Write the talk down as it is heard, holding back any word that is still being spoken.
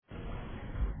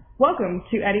Welcome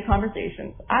to Eddie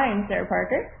Conversations. I'm Sarah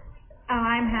Parker.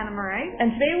 I'm Hannah Murray.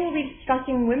 And today we'll be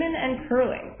discussing women and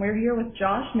curling. We're here with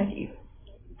Josh Mickey.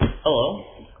 Hello.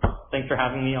 Thanks for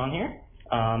having me on here.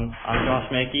 I'm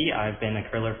Josh Mickey. I've been a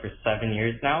curler for 7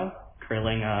 years now,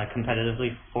 curling competitively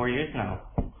for 4 years now.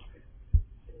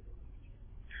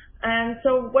 And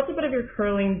so what's a bit of your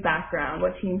curling background?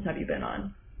 What teams have you been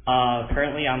on?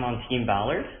 Currently I'm on Team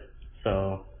Ballard.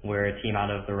 So we're a team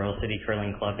out of the Royal City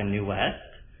Curling Club in New West.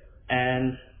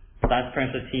 And that's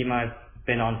pretty much the team I've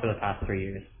been on for the past 3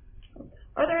 years.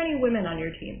 Are there any women on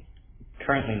your team?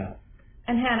 Currently no.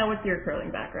 And Hannah, what's your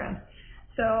curling background?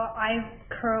 So I've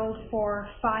curled for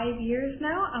 5 years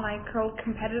now, and I curled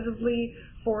competitively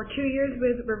for 2 years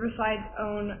with Riverside's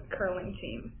own curling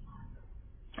team.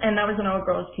 And that was an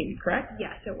all-girls team, correct?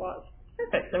 Yes, it was.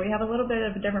 Perfect. So we have a little bit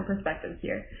of different perspectives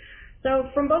here. So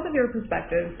from both of your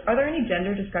perspectives, are there any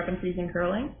gender discrepancies in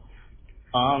curling?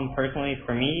 Personally,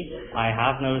 for me, I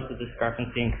have noticed a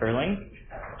discrepancy in curling.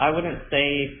 I wouldn't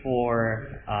say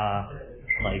for,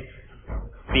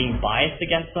 being biased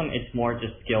against them. It's more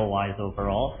just skill-wise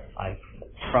overall.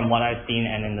 From what I've seen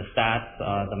and in the stats,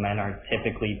 the men are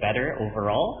typically better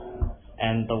overall,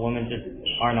 and the women just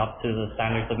aren't up to the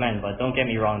standards of men. But don't get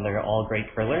me wrong, they're all great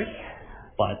curlers,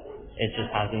 but it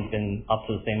just hasn't been up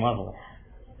to the same level.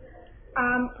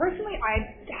 Personally,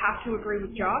 I'd have to agree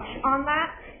with Josh on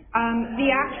that. The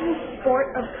actual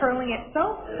sport of curling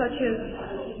itself, such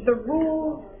as the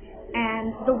rules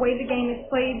and the way the game is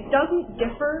played, doesn't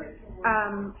differ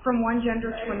from one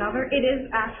gender to another. It is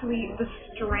actually the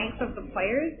strength of the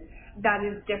players that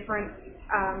is different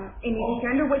in each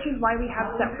gender, which is why we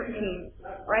have separate teams,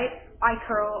 right? I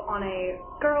curl on a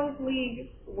girls'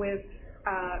 league with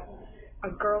a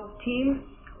girls' team,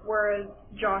 whereas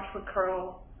Josh would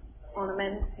curl on a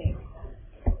men's team.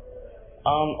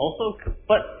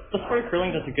 But the sport of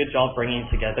curling does a good job bringing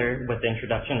together with the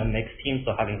introduction of mixed teams,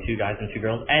 so having 2 guys and 2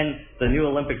 girls, and the new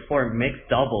Olympic sport, mixed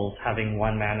doubles, having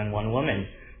 1 man and 1 woman.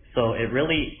 So it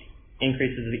really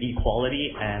increases the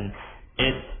equality, and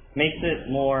it makes it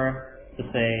more, to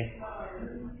say,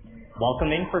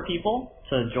 welcoming for people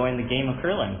to join the game of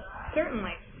curling.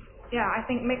 Certainly. Yeah, I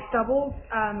think mixed doubles,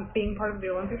 being part of the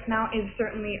Olympics now, is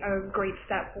certainly a great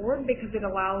step forward because it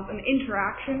allows an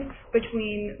interaction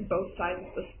between both sides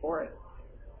of the sport.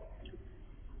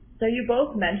 So you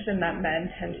both mentioned that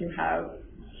men tend to have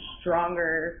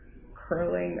stronger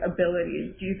curling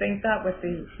abilities. Do you think that with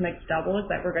these mixed doubles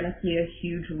that we're going to see a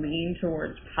huge lean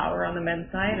towards power on the men's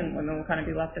side and women will kind of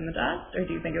be left in the dust? Or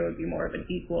do you think it would be more of an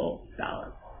equal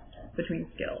balance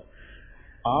between skill?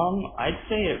 I'd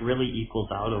say it really equals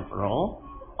out overall.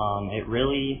 It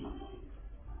really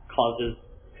causes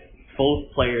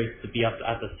both players to be up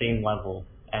at the same level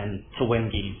and to win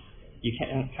games. You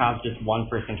can't have just one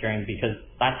person carrying because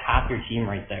that's half your team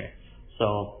right there.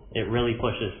 So it really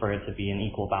pushes for it to be an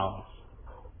equal balance.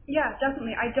 Yeah,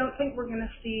 definitely. I don't think we're going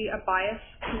to see a bias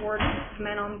towards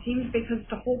men on teams because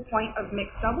the whole point of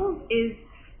mixed doubles is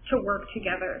to work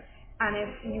together. And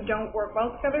if you don't work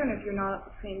well together and if you're not at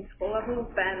the same skill level,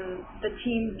 then the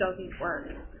team doesn't work.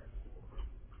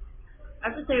 I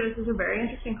have to say this is a very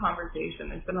interesting conversation.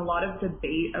 There's been a lot of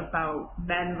debate about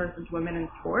men versus women in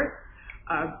sport.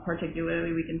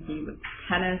 Particularly we can see with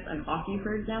tennis and hockey,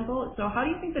 for example. So how do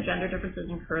you think the gender differences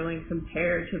in curling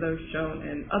compare to those shown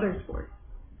in other sports?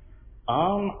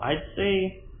 I'd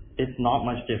say it's not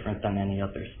much different than any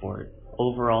other sport.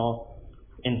 Overall,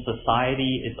 in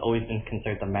society, it's always been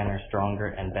considered the men are stronger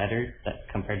and better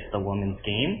compared to the women's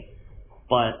game.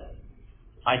 But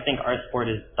I think our sport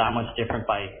is that much different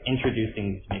by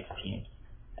introducing these mixed teams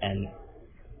and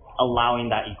allowing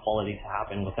that equality to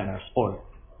happen within our sport.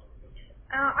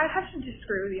 I'd have to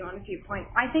disagree with you on a few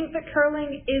points. I think that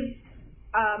curling is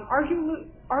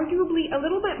arguably a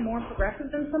little bit more progressive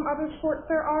than some other sports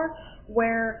there are,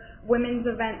 where women's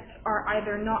events are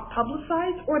either not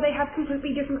publicized or they have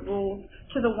completely different rules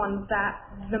to the ones that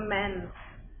the men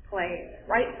play,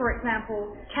 right? For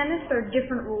example, tennis, there are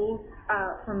different rules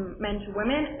from men to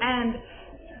women, and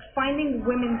finding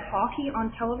women's hockey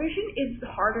on television is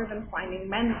harder than finding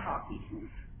men's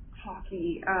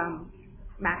hockey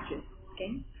matches.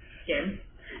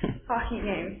 Hockey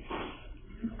games.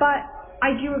 But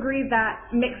I do agree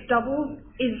that mixed doubles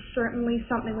is certainly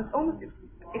something that's almost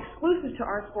exclusive to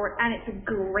our sport, and it's a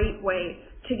great way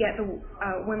to get the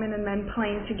women and men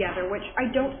playing together, which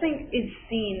I don't think is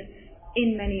seen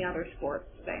in many other sports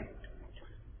today.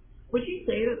 Would you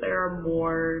say that there are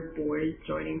more boys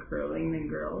joining curling than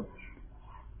girls?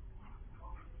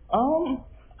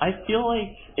 I feel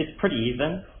like it's pretty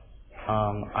even.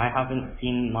 I haven't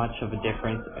seen much of a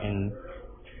difference in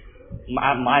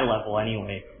at my level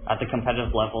anyway. At the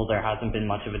competitive level, there hasn't been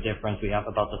much of a difference. We have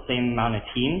about the same amount of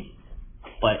teams,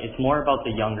 but it's more about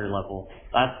the younger level.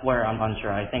 That's where I'm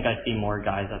unsure. I think I see more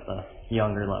guys at the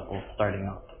younger level starting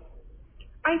up.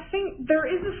 I think there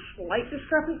is a slight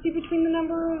discrepancy between the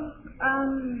number of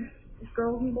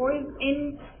girls and boys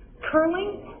in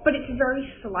curling, but it's very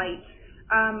slight.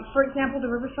 For example, the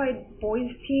Riverside boys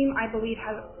team, I believe,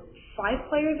 has 5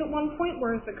 players at one point,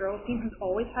 whereas the girls team has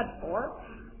always had 4.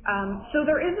 So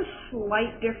there is a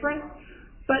slight difference,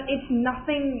 but it's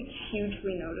nothing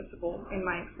hugely noticeable in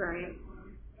my experience.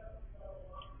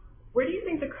 Where do you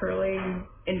think the curling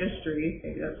industry,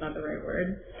 maybe that's not the right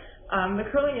word, the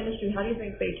curling industry, how do you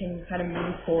think they can kind of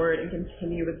move forward and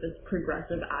continue with this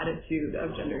progressive attitude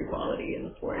of gender equality in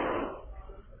the sport?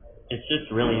 It's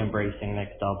just really embracing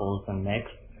mixed doubles and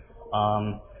mixed.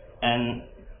 And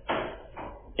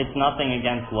it's nothing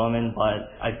against women, but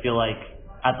I feel like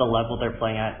at the level they're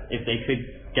playing at, if they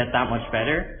could get that much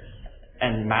better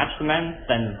and match the men,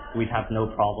 then we'd have no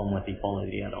problem with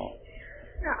equality at all.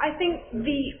 Yeah, I think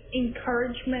the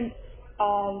encouragement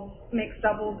of mixed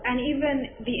doubles and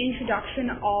even the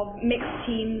introduction of mixed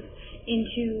teams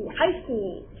into high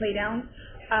school playdowns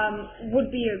would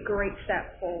be a great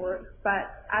step forward. But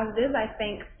as it is, I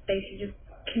think they should just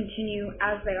continue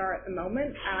as they are at the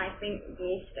moment, and I think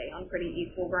we'll stay on pretty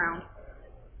equal ground.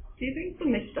 Do you think the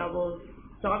mixed doubles,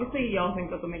 so obviously y'all think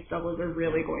that the mixed doubles are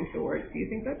really going to work, do you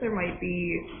think that there might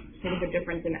be sort of a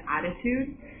difference in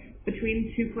attitude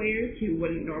between two players who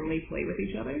wouldn't normally play with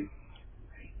each other?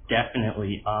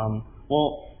 Definitely.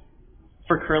 Well,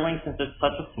 for curling, since it's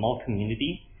such a small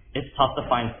community, it's tough to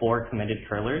find 4 committed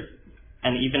curlers,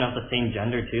 and even of the same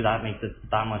gender too, that makes it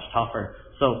that much tougher.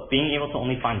 So being able to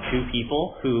only find 2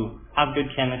 people who have good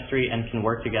chemistry and can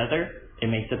work together, it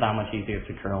makes it that much easier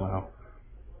to curl now.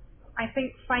 I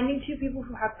think finding 2 people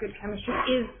who have good chemistry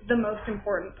is the most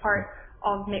important part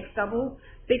of mixed doubles,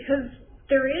 because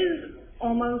there is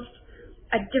almost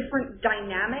a different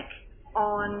dynamic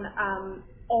on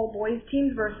all boys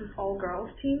teams versus all girls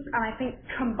teams, and I think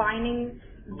combining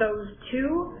those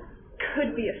 2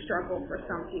 could be a struggle for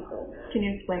some people. Can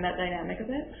you explain that dynamic a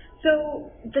bit?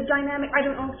 So the dynamic, I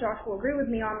don't know if Josh will agree with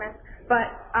me on this,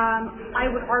 but I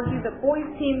would argue that boys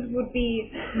teams would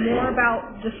be more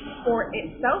about the sport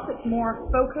itself. It's more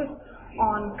focused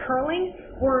on curling,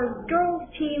 whereas girls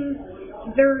teams,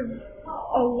 there's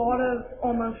a lot of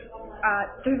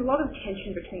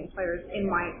tension between players in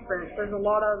my experience. There's a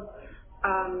lot of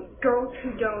girls who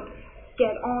don't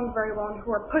get on very well and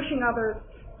who are pushing others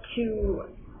to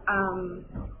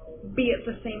be at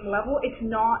the same level. It's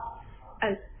not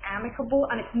as amicable,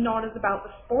 and it's not as about the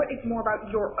sport. It's more about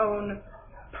your own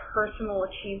personal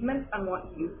achievements and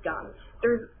what you've done.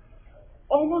 There's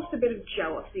almost a bit of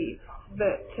jealousy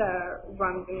that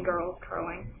runs in girls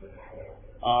curling.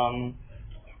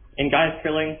 In guys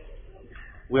curling,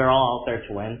 we're all out there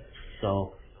to win,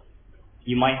 so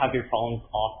you might have your problems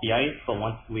off the ice, but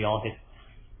once we all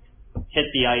hit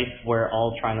the ice, we're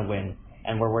all trying to win,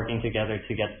 and we're working together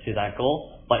to get to that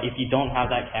goal. But if you don't have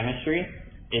that chemistry,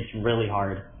 it's really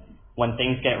hard. When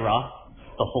things get rough,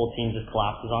 the whole team just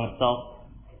collapses on itself.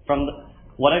 From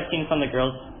what I've seen from the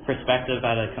girls' perspective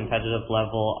at a competitive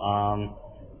level,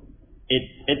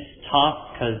 it's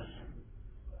tough because,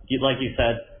 like you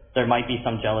said, there might be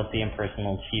some jealousy and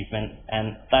personal achievement,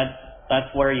 and that's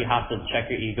where you have to check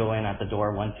your ego in at the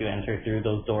door once you enter through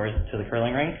those doors to the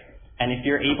curling rink. And if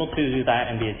you're able to do that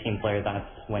and be a team player, that's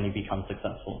when you become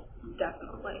successful.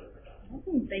 Definitely.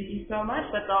 Awesome. Thank you so much.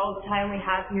 That's all the time we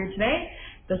have here today.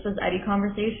 This is Eddie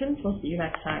Conversations. We'll see you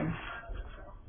next time.